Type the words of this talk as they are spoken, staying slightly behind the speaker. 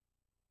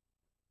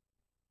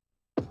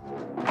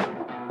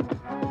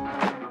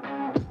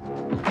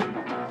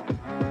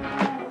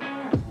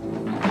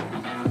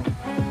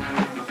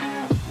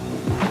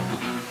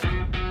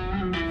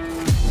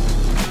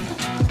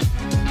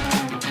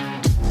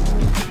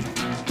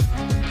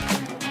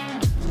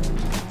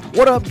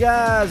What up,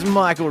 guys?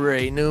 Michael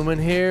Ray Newman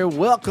here.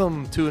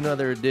 Welcome to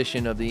another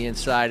edition of the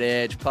Inside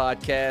Edge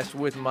podcast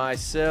with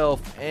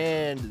myself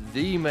and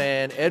the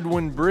man,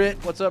 Edwin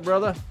Britt. What's up,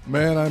 brother?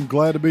 Man, I'm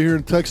glad to be here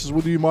in Texas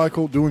with you,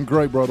 Michael. Doing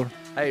great, brother.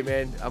 Hey,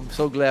 man, I'm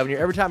so glad when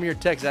you're. Every time you're in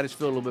Texas, I just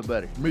feel a little bit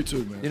better. Me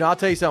too, man. You know, I'll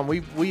tell you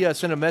something. We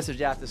sent a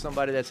message out to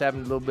somebody that's having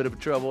a little bit of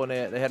trouble,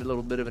 and they had a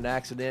little bit of an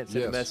accident.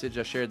 Sent a message.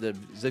 I shared the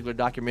Ziegler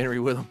documentary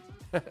with them.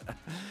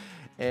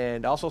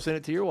 And also sent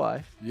it to your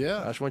wife.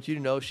 Yeah. I just want you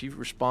to know she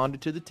responded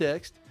to the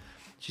text.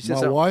 She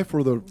said My wife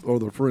or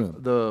the friend?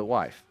 The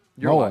wife.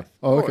 Your My wife.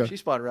 Oh, okay. okay. She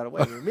spotted right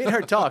away. Me and her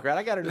talk, right?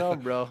 I got her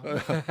number, bro.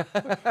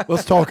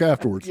 Let's talk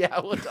afterwards. Yeah,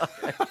 we'll talk.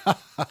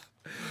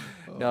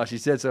 No, she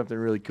said something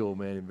really cool,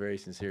 man, and very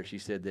sincere. She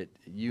said that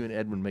you and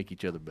Edwin make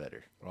each other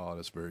better. Oh,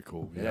 that's very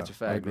cool. And that's a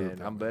fact,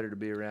 man. I'm better to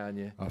be around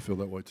you. I feel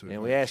that way too.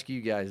 And we ask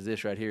you guys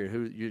this right here: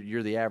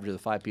 you're the average of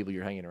the 5 people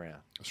you're hanging around.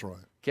 That's right.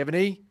 Kevin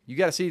E., you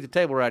got a seat at the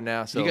table right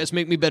now. So you guys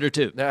make me better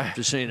too.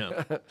 Just so you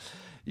know.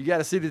 You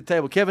got a seat at the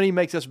table. Kevin E.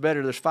 makes us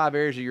better. There's 5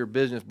 areas of your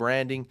business: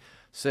 branding,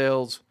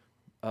 sales.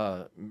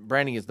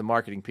 Branding is the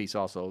marketing piece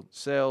also.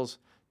 Sales.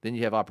 Then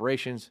you have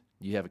operations.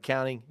 You have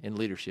accounting and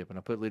leadership. And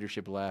I put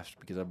leadership last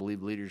because I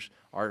believe leaders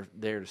are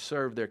there to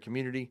serve their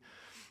community.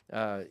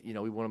 We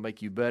want to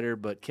make you better.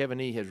 But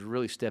Kevin E. has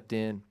really stepped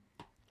in,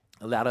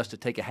 allowed us to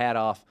take a hat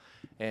off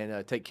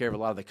and take care of a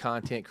lot of the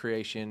content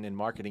creation and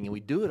marketing. And we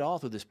do it all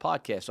through this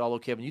podcast. Although,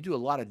 Kevin, you do a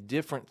lot of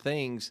different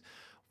things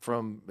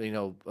from,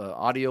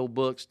 audio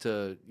books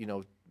to,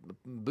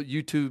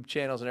 YouTube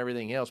channels and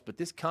everything else. But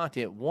this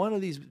content, one of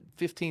these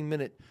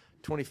 15-minute,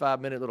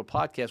 25-minute little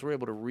podcasts, we're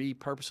able to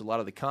repurpose a lot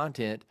of the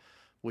content,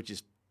 which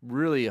is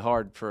really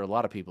hard for a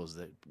lot of people, is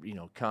that,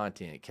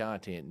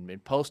 content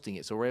and posting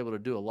it. So we're able to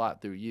do a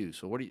lot through you.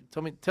 So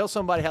tell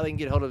somebody how they can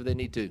get a hold of it if they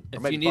need to.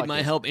 If you need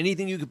my help,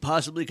 anything you could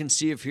possibly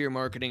conceive for your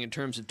marketing in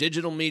terms of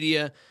digital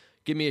media,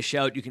 give me a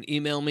shout. You can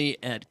email me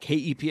at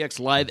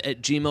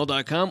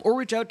kepxlive@gmail.com or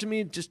reach out to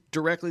me just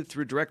directly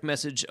through direct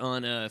message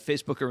on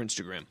Facebook or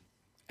Instagram.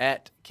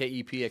 At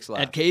KEPX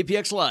Live. At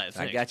KEPX Live.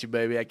 I got you,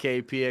 baby. At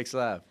KEPX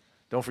Live.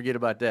 Don't forget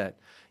about that.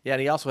 Yeah,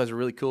 and he also has a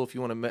really cool, if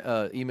you want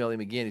to email him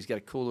again, he's got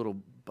a cool little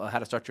how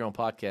to start your own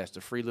podcast,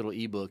 a free little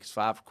ebook. It's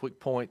 5 quick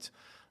points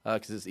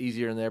because it's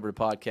easier than ever to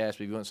podcast.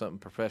 If you want something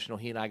professional,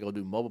 he and I go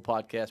do mobile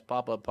podcasts,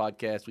 pop-up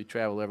podcasts. We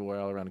travel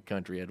everywhere all around the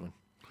country, Edwin.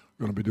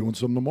 We're going to be doing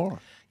some tomorrow.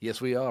 Yes,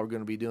 we are. We're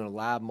going to be doing a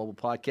live mobile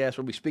podcast.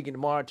 We'll be speaking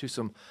tomorrow to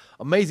some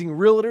amazing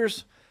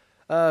realtors.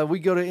 We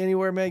go to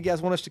anywhere, man. You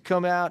guys want us to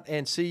come out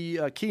and see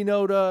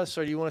keynote us,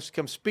 or you want us to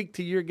come speak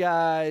to your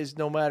guys,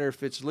 no matter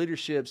if it's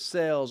leadership,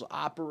 sales,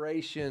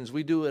 operations.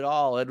 We do it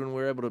all, Edwin.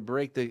 We're able to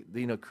create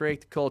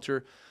the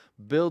culture,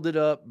 build it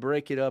up,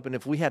 break it up. And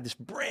if we have this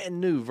brand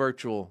new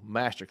virtual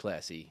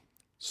masterclass,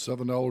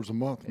 $7 a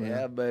month, man.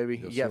 Yeah, baby.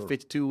 Yes, you got sir.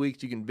 52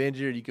 weeks. You can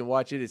binge it or you can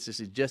watch it. It's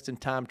just a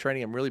just-in-time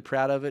training. I'm really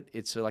proud of it.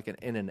 It's like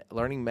in a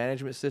learning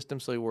management system,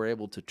 so we're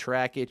able to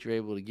track it. You're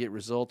able to get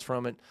results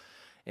from it.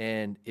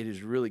 And it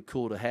is really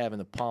cool to have in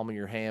the palm of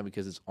your hand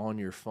because it's on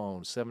your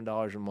phone.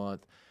 $7 a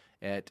month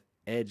at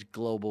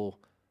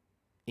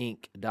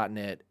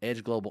edgeglobalinc.net,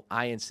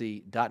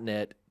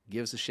 edgeglobalinc.net.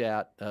 Give us a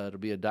shout. It'll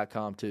be a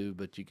 .com too,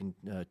 but you can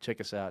check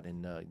us out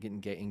and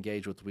get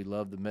engaged with us. We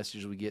love the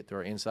messages we get through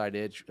our Inside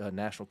Edge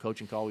national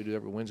coaching call we do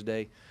every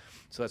Wednesday.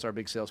 So that's our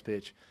big sales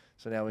pitch.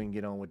 So now we can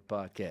get on with the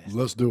podcast.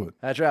 Let's do it.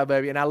 That's right,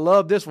 baby. And I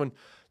love this one.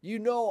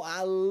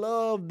 I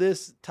love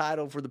this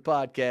title for the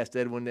podcast,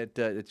 Edwin,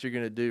 that you're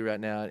going to do right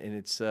now. And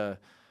it's,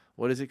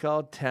 what is it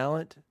called?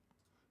 Talent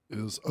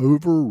is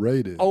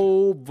overrated.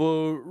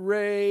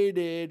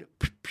 Overrated.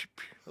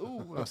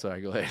 Ooh, I'm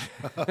sorry. Go ahead.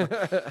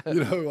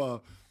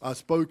 I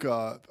spoke.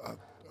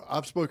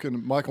 I've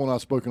spoken. Michael and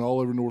I've spoken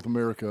all over North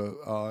America,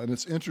 and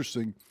it's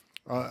interesting.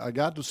 I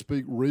got to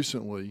speak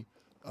recently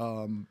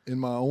in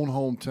my own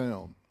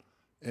hometown,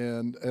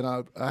 and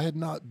I had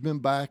not been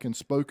back and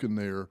spoken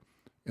there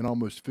in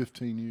almost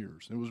 15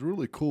 years. It was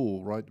really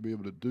cool, right, to be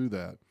able to do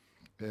that,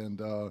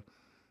 and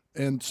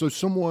so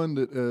someone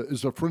that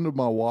is a friend of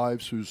my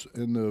wife's who's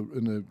in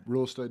the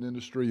real estate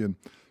industry, and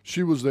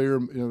she was there,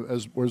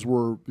 as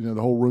we're,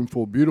 the whole room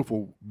full,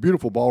 beautiful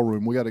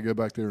ballroom. We got to go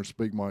back there and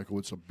speak, Michael.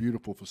 It's a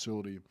beautiful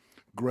facility,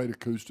 great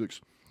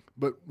acoustics.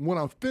 But when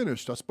I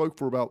finished, I spoke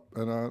for about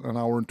an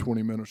hour and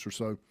 20 minutes or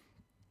so,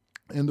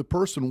 and the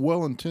person,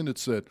 well-intended,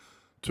 said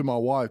to my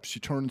wife, she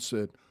turned and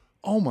said,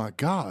 "Oh my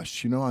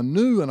gosh, I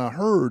knew and I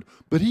heard,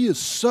 but he is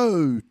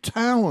so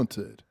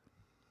talented."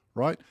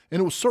 Right?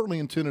 And it was certainly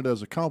intended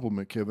as a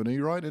compliment, Kevin E.,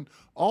 right? And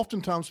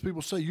oftentimes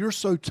people say, "You're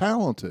so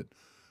talented."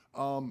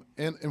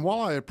 And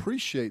while I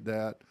appreciate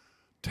that,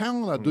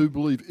 talent, I do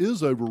believe,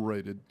 is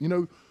overrated.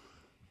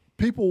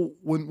 People,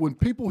 when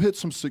people hit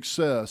some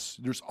success,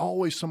 there's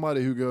always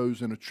somebody who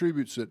goes and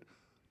attributes it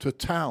to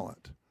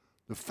talent.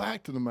 The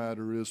fact of the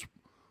matter is,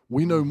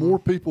 we know more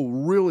people,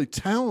 really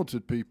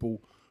talented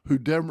people, who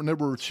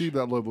never achieve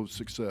that level of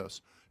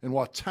success. And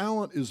while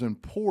talent is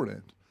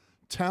important,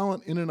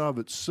 talent in and of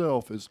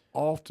itself is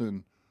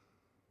often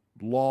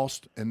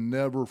lost and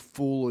never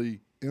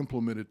fully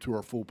implemented to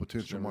our full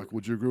potential, Mike.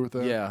 Would you agree with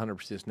that? Yeah,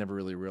 100%. It's never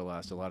really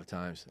realized a lot of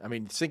times. I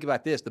mean, think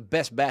about this. The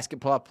best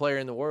basketball player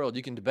in the world,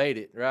 you can debate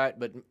it, right?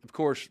 But, of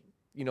course,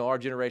 our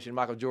generation,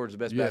 Michael Jordan's the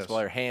best basketball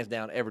player, hands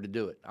down, ever to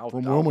do it.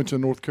 From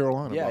Wilmington, North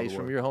Carolina, yeah, by he's the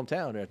from way. your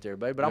hometown right there,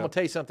 buddy. But I'm going to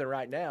tell you something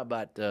right now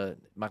about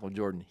Michael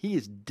Jordan. He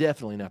is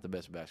definitely not the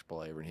best basketball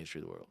player ever in the history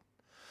of the world.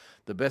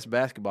 The best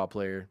basketball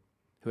player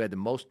who had the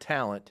most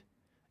talent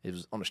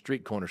is on a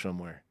street corner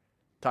somewhere,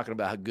 talking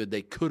about how good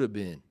they could have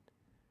been,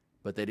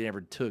 but they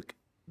never took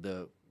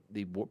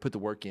put the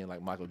work in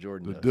like Michael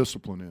Jordan The does.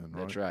 discipline in,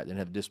 right? That's right. They didn't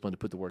have the discipline to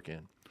put the work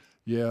in.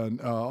 Yeah, and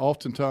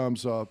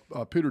oftentimes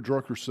Peter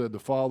Drucker said, the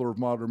father of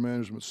modern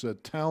management,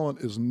 said, talent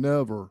is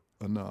never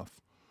enough.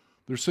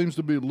 There seems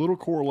to be little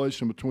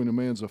correlation between a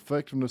man's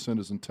effectiveness and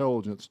his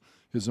intelligence,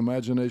 his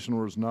imagination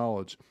or his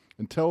knowledge.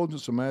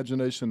 Intelligence,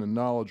 imagination, and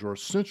knowledge are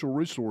essential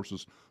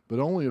resources, but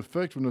only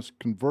effectiveness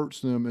converts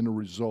them into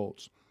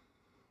results.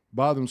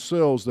 By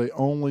themselves, they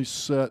only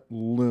set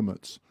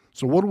limits.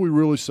 So what are we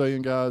really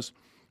saying, guys,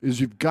 is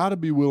you've got to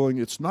be willing.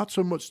 It's not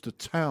so much the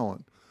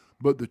talent,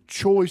 but the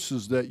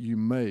choices that you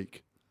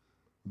make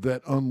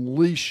that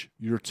unleash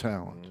your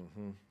talent.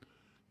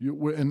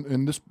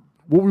 And this,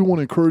 what we want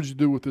to encourage you to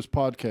do with this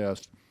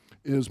podcast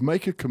is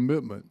make a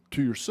commitment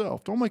to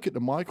yourself. Don't make it to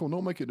Michael.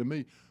 Don't make it to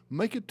me.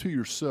 Make it to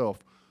yourself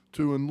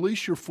to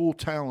unleash your full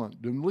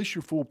talent, to unleash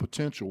your full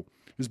potential,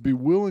 is be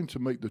willing to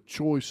make the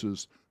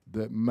choices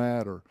that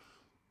matter.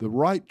 The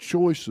right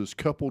choices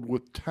coupled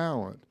with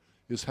talent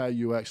is how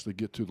you actually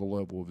get to the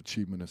level of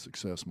achievement and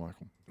success,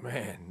 Michael.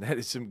 Man, that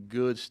is some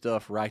good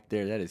stuff right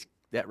there.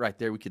 That right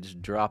there, we could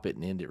just drop it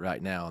and end it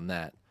right now on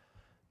that.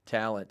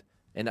 Talent.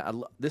 And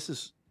this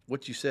is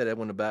what you said,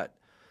 Edwin, about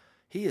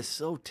he is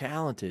so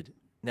talented.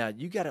 Now,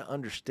 you got to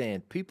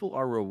understand, people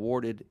are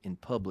rewarded in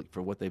public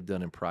for what they've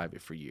done in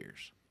private for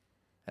years.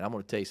 And I'm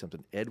going to tell you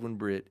something. Edwin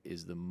Britt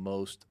is the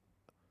most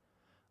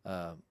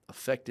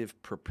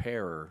effective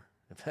preparer,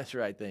 if that's the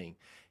right thing.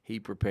 He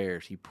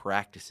prepares, he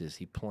practices,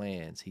 he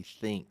plans, he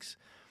thinks.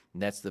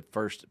 And that's the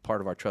first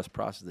part of our trust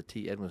process. The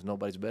T. Edwin's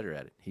nobody's better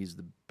at it.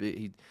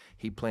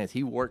 He plans.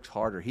 He works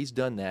harder. He's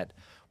done that.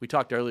 We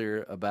talked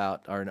earlier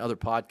about, or in another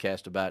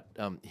podcast, about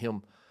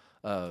him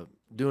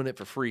doing it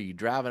for free,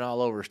 driving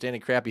all over, staying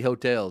in crappy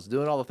hotels,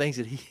 doing all the things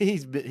that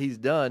he's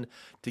done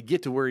to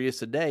get to where he is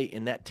today.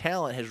 And that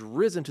talent has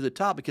risen to the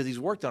top because he's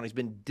worked on it. He's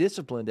been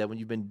disciplined. Edwin,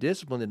 you've been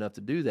disciplined enough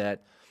to do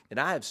that. And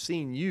I have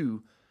seen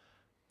you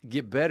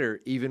get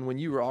better even when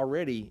you were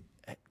already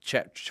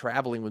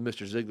traveling with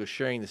Mr. Ziegler,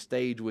 sharing the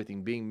stage with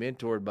him, being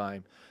mentored by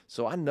him.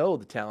 So I know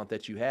the talent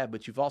that you have,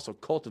 but you've also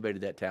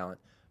cultivated that talent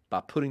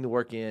by putting the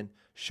work in,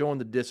 showing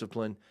the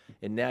discipline,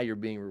 and now you're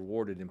being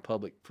rewarded in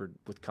public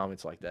with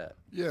comments like that.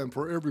 Yeah, and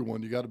for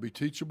everyone, you got to be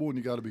teachable and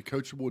you got to be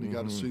coachable and you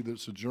got to see that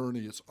it's a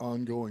journey, it's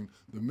ongoing.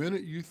 The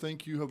minute you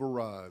think you have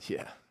arrived,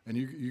 and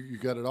you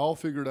got it all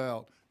figured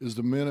out, is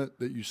the minute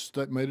that you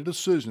made a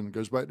decision. It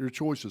goes back to your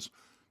choices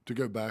to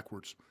go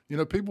backwards.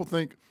 People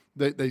think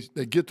they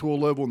get to a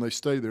level and they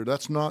stay there.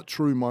 That's not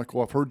true,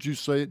 Michael. I've heard you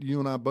say it. You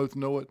and I both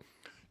know it.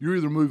 You're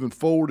either moving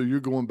forward or you're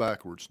going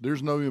backwards.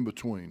 There's no in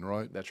between,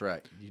 right? That's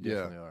right. You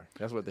definitely are.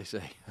 That's what they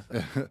say.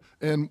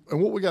 and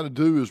what we got to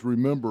do is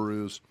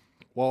remember is,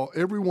 while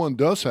everyone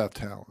does have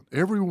talent,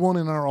 everyone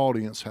in our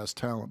audience has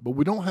talent, but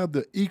we don't have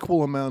the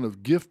equal amount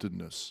of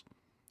giftedness,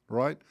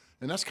 right?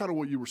 And that's kind of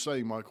what you were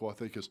saying, Michael, I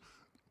think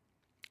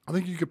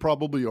you could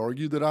probably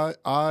argue that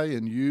I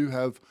and you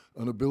have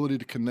an ability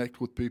to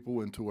connect with people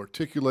and to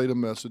articulate a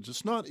message.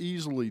 It's not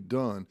easily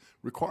done.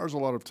 Requires a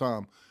lot of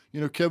time.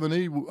 Kevin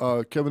E., you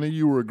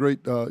were a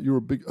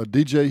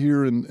DJ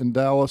here in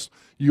Dallas.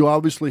 You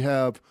obviously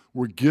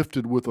were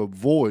gifted with a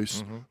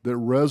voice that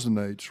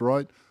resonates,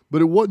 right?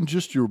 But it wasn't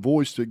just your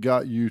voice that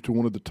got you to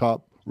one of the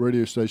top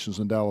radio stations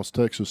in Dallas,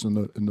 Texas, in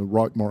the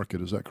rock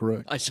market. Is that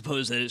correct? I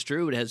suppose that is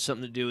true. It has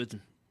something to do with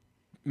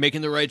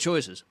making the right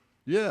choices.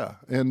 Yeah,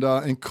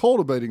 and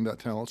cultivating that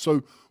talent.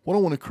 So what I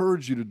want to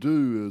encourage you to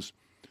do is,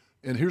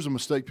 and here's a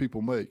mistake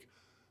people make,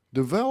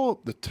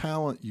 develop the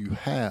talent you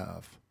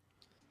have,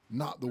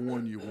 not the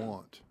one you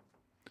want.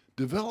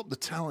 Develop the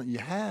talent you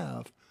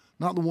have,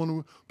 not the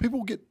one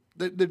people get.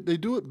 They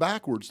do it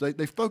backwards.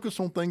 They focus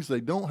on things they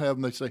don't have,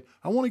 and they say,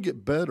 I want to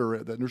get better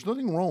at that. And there's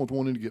nothing wrong with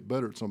wanting to get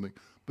better at something,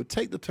 but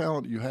take the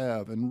talent you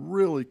have and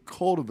really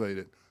cultivate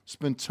it.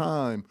 Spend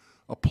time.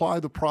 Apply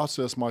the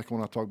process Michael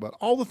and I talk about.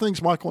 All the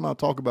things Michael and I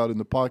talk about in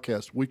the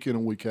podcast week in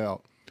and week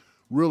out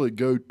really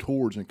go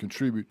towards and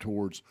contribute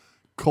towards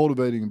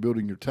cultivating and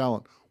building your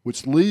talent,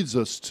 which leads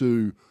us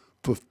to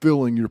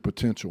fulfilling your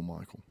potential,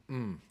 Michael.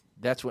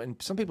 That's what,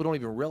 and some people don't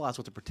even realize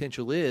what the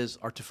potential is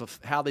or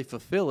how they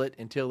fulfill it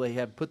until they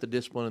have put the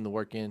discipline and the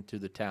work into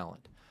the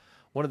talent.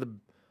 One of the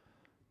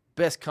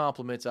best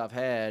compliments I've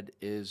had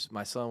is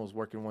my son was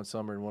working one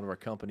summer in one of our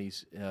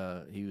companies.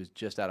 He was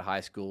just out of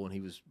high school and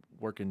he was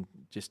working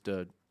just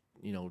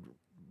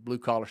blue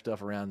collar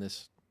stuff around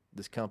this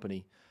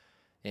company,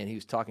 and he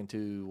was talking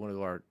to one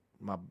of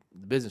my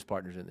business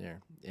partners in there,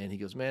 and he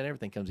goes, "Man,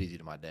 everything comes easy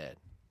to my dad."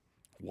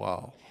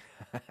 Wow.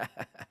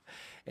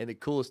 And the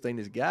coolest thing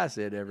this guy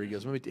said ever, he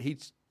goes, he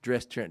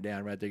dress Trent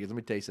down right there. Because let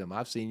me tell you something.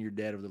 I've seen your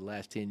dad over the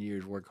last 10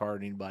 years work harder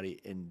than anybody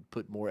and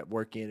put more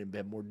work in and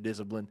have more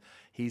discipline.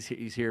 He's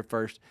here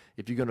first.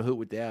 If you're going to hoot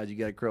with the Owls, you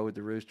got to crow with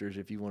the Roosters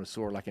if you want to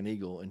soar like an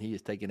eagle. And he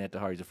is taking that to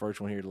heart. He's the first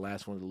one here, the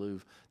last one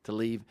to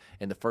leave,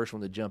 and the first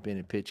one to jump in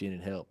and pitch in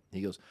and help.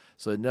 He goes,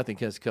 so nothing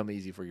has come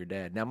easy for your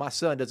dad. Now, my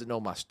son doesn't know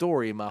my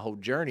story and my whole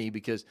journey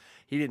because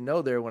he didn't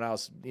know there when I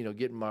was,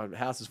 getting my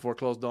houses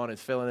foreclosed on and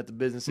failing at the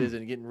businesses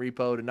and getting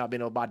repoed and not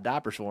being able to buy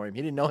diapers for him.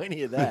 He didn't know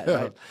any of that.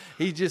 Right?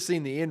 He's just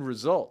seen the end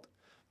result.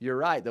 You're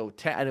right, though,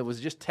 and it was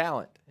just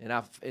talent. And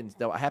I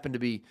happened to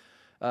be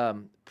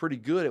pretty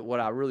good at what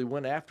I really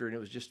went after, and it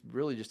was just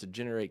to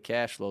generate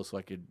cash flow so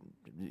I could,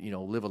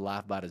 live a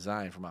life by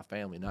design for my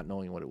family, not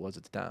knowing what it was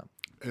at the time.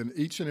 And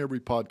each and every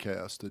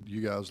podcast that you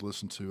guys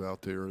listen to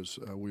out there is,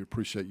 we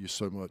appreciate you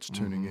so much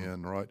tuning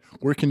in, right?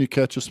 Where can you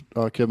catch us,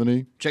 Kevin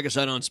E? Check us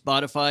out on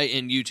Spotify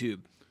and YouTube.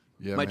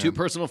 Yeah, My two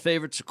personal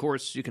favorites, of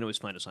course, you can always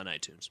find us on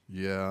iTunes.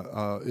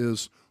 Yeah,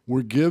 is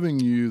we're giving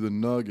you the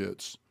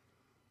nuggets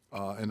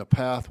and a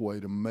pathway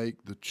to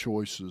make the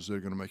choices that are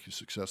going to make you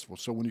successful.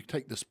 So when you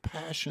take this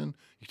passion,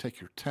 you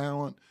take your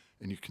talent,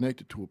 and you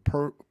connect it to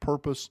a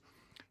purpose,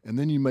 and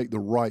then you make the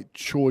right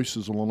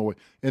choices along the way.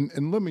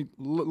 And let me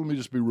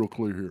just be real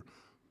clear here.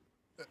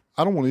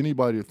 I don't want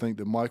anybody to think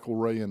that Michael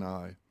Ray and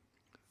I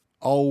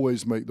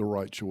always make the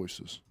right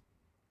choices.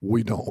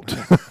 We don't.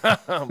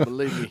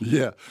 Believe me.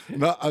 Yeah,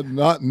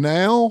 not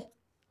now.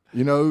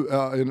 In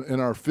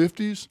our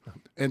 50s,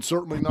 and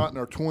certainly not in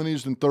our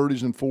 20s and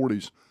 30s and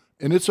 40s.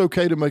 And it's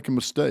okay to make a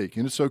mistake,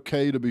 and it's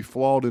okay to be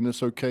flawed, and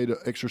it's okay to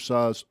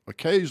exercise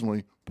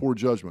occasionally poor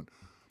judgment.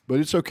 But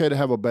it's okay to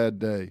have a bad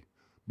day,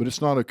 but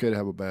it's not okay to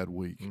have a bad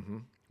week,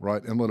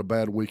 right? And let a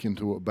bad week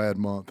into a bad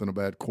month and a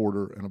bad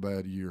quarter and a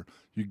bad year.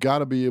 You got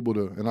to be able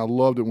to, and I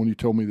loved it when you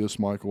told me this,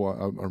 Michael.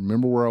 I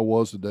remember where I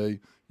was the day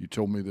you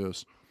told me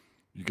this.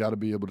 You got to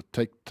be able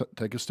to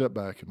take a step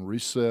back and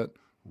reset,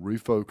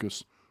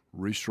 refocus,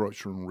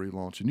 restructure, and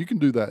relaunch. And you can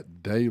do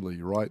that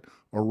daily, right,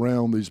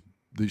 around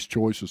these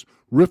choices.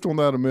 Riff on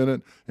that a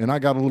minute, and I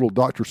got a little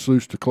Dr.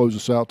 Seuss to close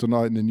us out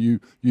tonight, and then you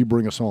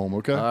bring us home,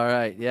 okay? All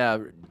right, yeah,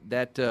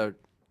 that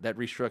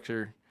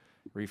restructure,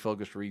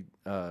 refocus,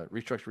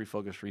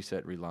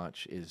 reset,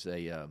 relaunch is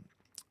a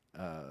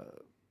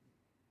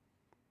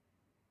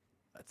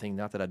thing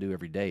not that I do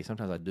every day.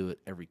 Sometimes I do it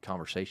every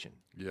conversation.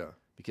 Yeah.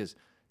 Because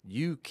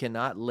you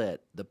cannot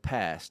let the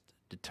past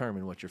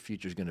determine what your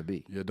future is going to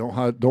be. Yeah,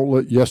 don't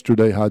let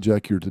yesterday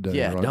hijack your today.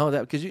 Yeah, right? no,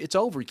 that because it's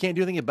over. You can't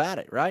do anything about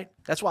it, right?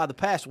 That's why the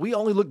past. We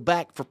only look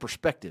back for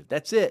perspective.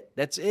 That's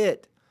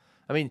it.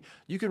 I mean,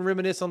 you can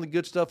reminisce on the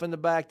good stuff in the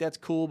back. That's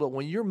cool. But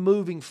when you're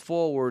moving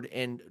forward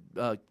and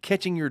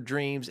catching your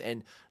dreams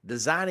and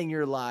designing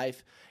your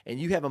life, and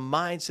you have a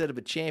mindset of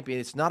a champion,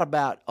 it's not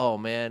about, oh,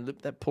 man,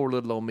 look, that poor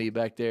little old me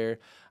back there.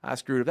 I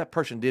screwed up. That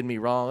person did me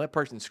wrong. That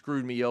person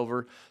screwed me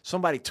over.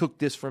 Somebody took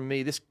this from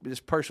me. This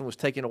person was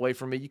taken away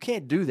from me. You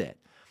can't do that.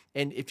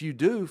 And if you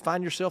do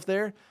find yourself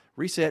there,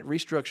 reset,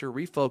 restructure,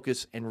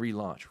 refocus, and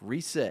relaunch.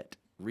 Reset,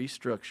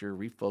 restructure,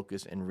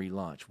 refocus, and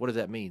relaunch. What does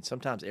that mean?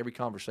 Sometimes every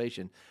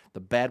conversation, the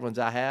bad ones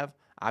I have,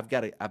 I've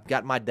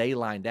got my day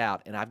lined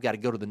out, and I've got to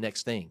go to the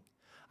next thing.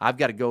 I've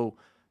got to go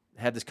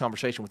have this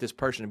conversation with this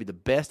person and be the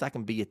best I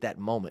can be at that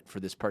moment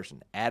for this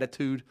person.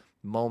 Attitude,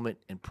 moment,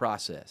 and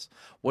process.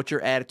 What's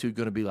your attitude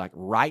going to be like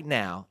right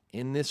now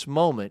in this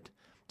moment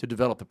to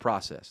develop the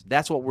process?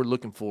 That's what we're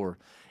looking for.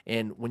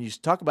 And when you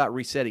talk about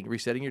resetting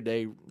your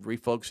day,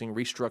 refocusing,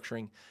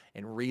 restructuring,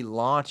 and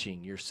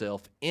relaunching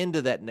yourself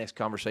into that next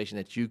conversation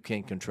that you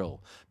can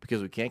control.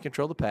 Because we can't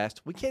control the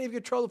past. We can't even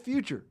control the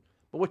future.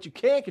 But what you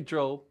can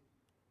control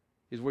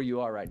is where you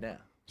are right now.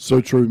 So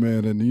true,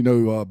 man.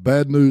 And,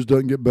 bad news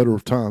doesn't get better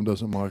with time,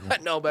 does it, Michael?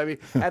 No, baby.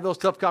 Have those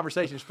tough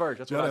conversations first.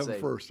 That's what I say.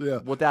 First, yeah.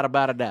 Without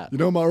a doubt.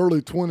 My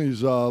early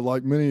 20s,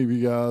 like many of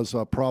you guys,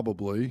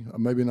 probably,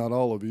 maybe not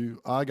all of you,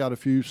 I got a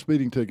few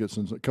speeding tickets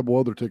and a couple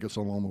other tickets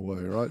along the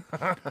way,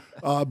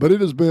 right? But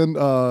it has been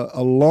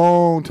a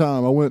long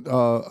time.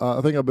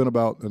 I think I've been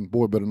about, and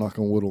boy, better knock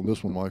on wood on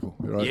this one, Michael.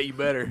 Right? Yeah, you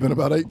better. It's been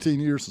about 18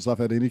 years since I've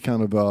had any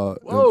kind of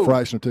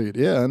infraction or ticket.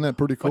 Yeah, isn't that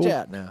pretty cool? Watch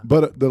out now.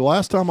 But the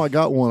last time I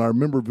got one, I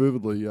remember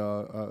vividly,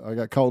 I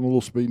got caught in a little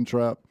speeding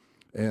trap,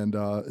 and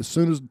as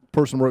soon as the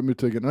person wrote me a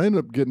ticket, and I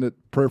ended up getting it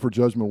prayer for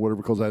judgment or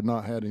whatever because I had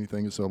not had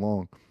anything in so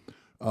long,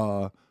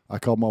 I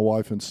called my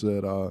wife and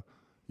said, you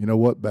know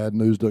what, bad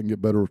news doesn't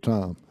get better with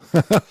time.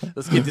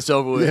 Let's get this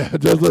over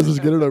with. Yeah, let's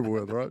just get it over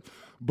with, right?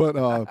 But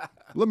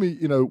let me,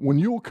 when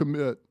you'll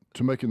commit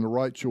to making the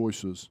right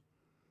choices,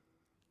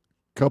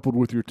 coupled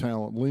with your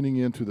talent, leaning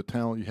into the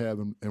talent you have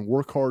and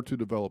work hard to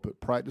develop it,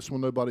 practice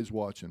when nobody's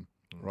watching,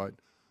 right?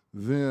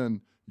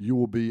 Then you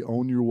will be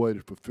on your way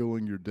to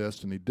fulfilling your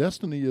destiny.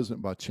 Destiny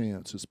isn't by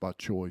chance, it's by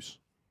choice.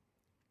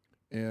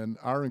 And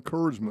our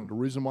encouragement, the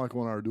reason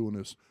Michael and I are doing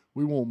this,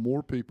 we want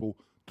more people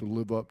to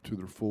live up to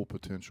their full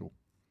potential.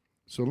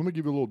 So let me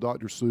give you a little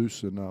Dr.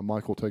 Seuss, and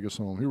Michael, take us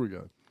home. Here we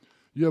go.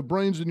 You have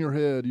brains in your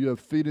head. You have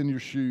feet in your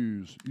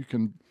shoes. You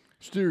can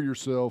steer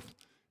yourself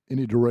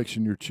any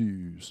direction you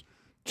choose.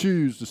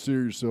 Choose to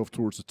steer yourself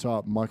towards the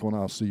top. Michael and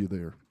I will see you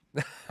there.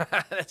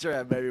 That's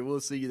right, baby. We'll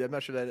see you. I'm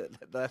not sure that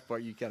last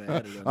part you kind of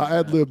added on. I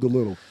ad-libbed a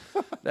little.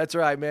 That's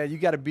right, man. You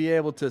got to be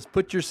able to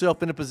put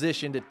yourself in a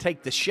position to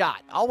take the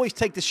shot. Always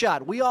take the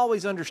shot. We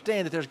always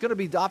understand that there's going to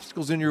be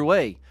obstacles in your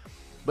way,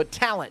 but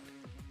talent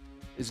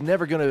is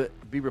never going to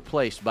be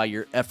replaced by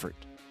your effort.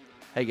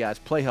 Hey, guys,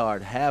 play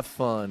hard, have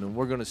fun, and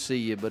we're going to see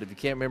you. But if you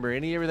can't remember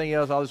everything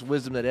else, all this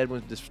wisdom that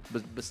Edwin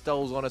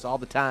bestows on us all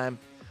the time,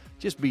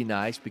 just be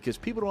nice, because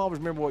people don't always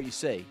remember what you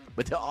say,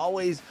 but they'll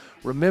always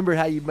remember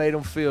how you made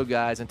them feel,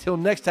 guys. Until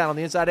next time on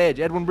The Inside Edge,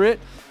 Edwin Britt,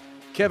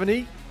 Kevin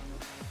E.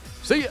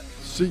 See ya.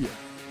 See ya.